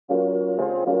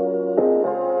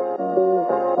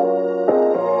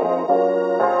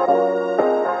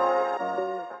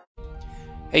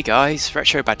Hey guys,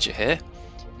 Retro Badger here.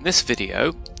 In this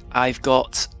video, I've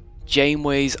got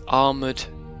Janeway's Armoured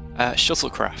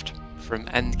shuttlecraft from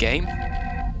Endgame.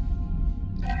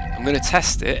 I'm going to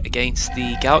test it against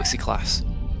the Galaxy class,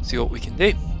 see what we can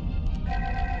do.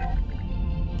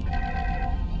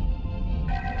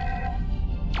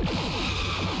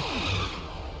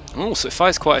 Oh, so it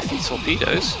fires quite a few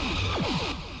torpedoes.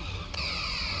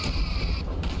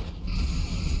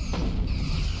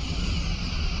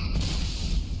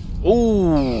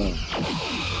 Ooh!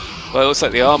 Well, it looks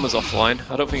like the armor's offline.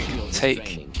 I don't think it can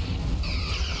take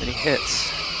any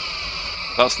hits.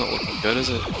 That's not looking good, is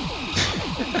it?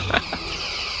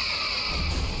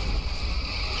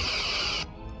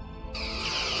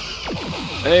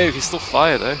 Hey, we can still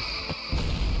fire though.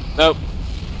 Nope.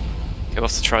 Okay, we'll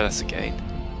have to try this again.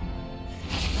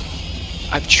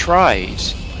 I've tried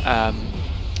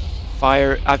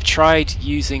I've tried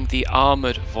using the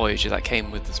Armoured Voyager that came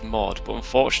with this mod, but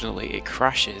unfortunately it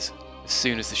crashes as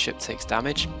soon as the ship takes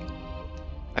damage.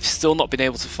 I've still not been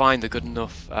able to find a good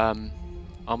enough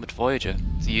Armoured Voyager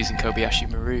to use in Kobayashi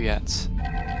Maru yet.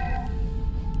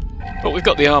 But we've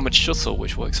got the Armoured Shuttle,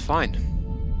 which works fine,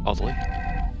 oddly.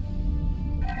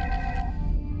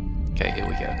 Okay, here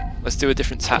we go. Let's do a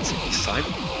different tactic this time.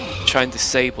 Try and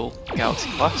disable the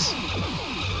Galaxy class.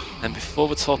 And before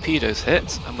the torpedoes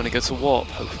hit, I'm going to go to warp,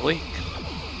 hopefully.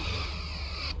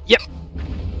 Yep!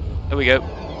 There we go.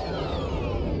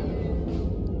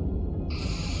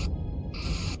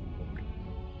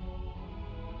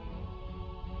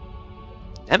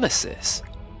 Nemesis?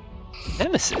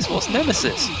 Nemesis? What's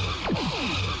Nemesis?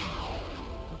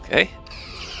 Okay.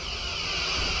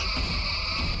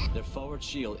 Their forward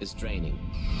shield is draining.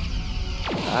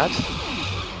 Bad.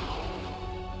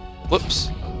 Whoops.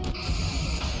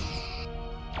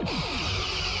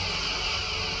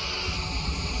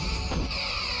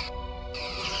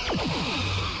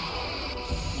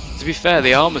 To be fair,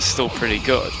 the armor's still pretty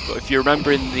good, but if you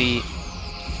remember in the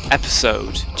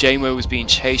episode, Janeway was being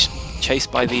chased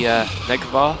by the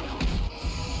Negh'var,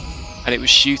 and it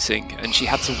was shooting, and she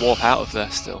had to warp out of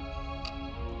there still.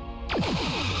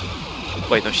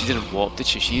 Wait, no, she didn't warp, did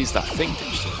she? She used that thing,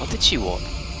 didn't she? Or did she warp?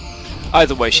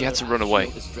 Either way, she had to run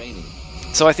away.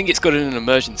 So I think it's good in an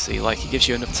emergency, like it gives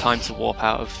you enough time to warp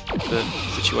out of the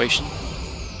situation.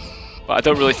 But I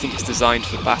don't really think it's designed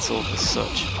for battle as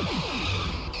such.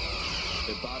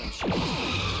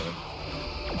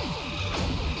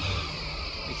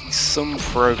 Making some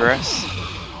progress.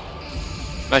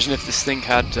 Imagine if this thing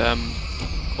had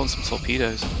quantum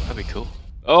torpedoes, that'd be cool.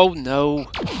 Oh no!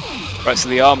 Right, so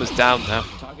the armor's down now.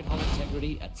 Target hull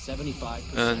integrity at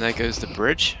 75%. And there goes the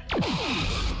bridge.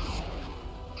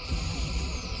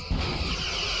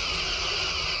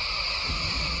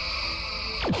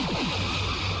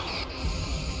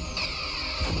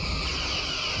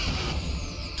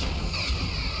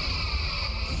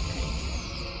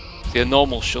 The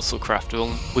normal shuttlecraft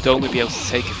would only be able to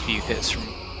take a few hits from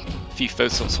a few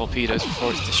photon torpedoes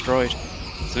before it's destroyed.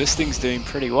 So this thing's doing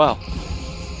pretty well.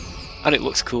 And it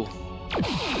looks cool.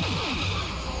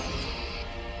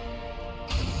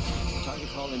 Target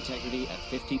hull integrity at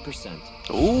 50%.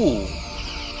 Ooh!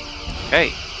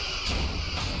 Okay.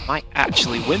 Might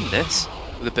actually win this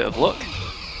with a bit of luck.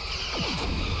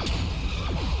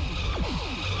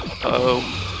 Uh-oh.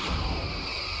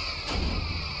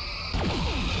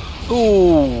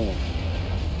 Ooh!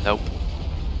 Nope.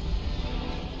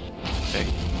 Okay.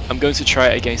 I'm going to try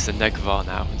it against the Negh'var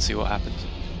now and see what happens.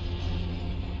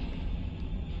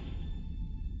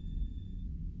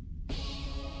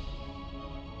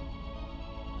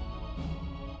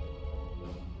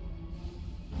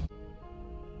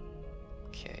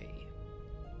 Okay.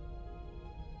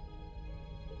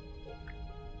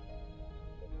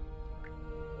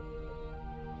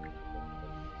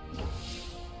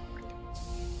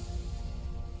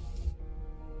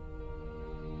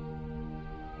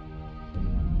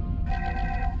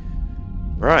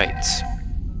 Right.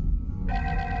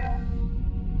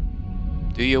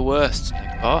 Do your worst,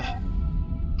 Negh'var.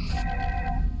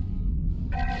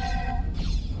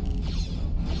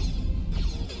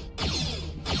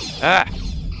 Ah!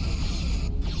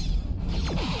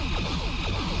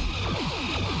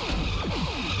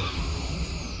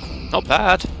 Not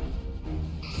bad.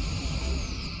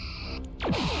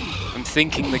 I'm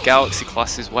thinking the Galaxy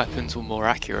class's weapons were more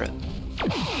accurate.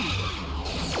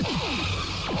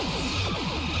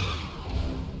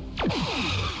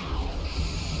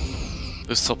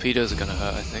 Those torpedoes are going to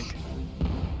hurt, I think.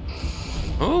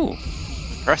 Ooh,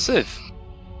 impressive.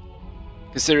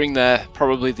 Considering they're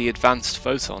probably the advanced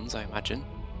photons, I imagine.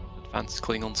 Advanced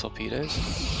Klingon torpedoes.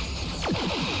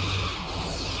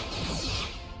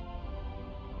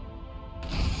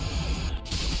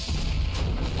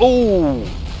 Oh!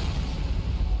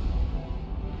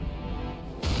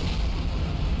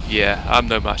 Yeah, I'm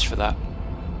no match for that.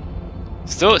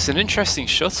 Still, it's an interesting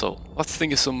shuttle. I'll have to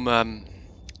think of some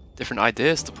different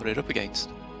ideas to put it up against.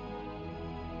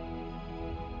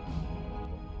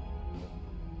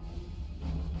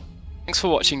 Thanks for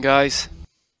watching, guys.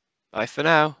 Bye for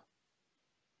now.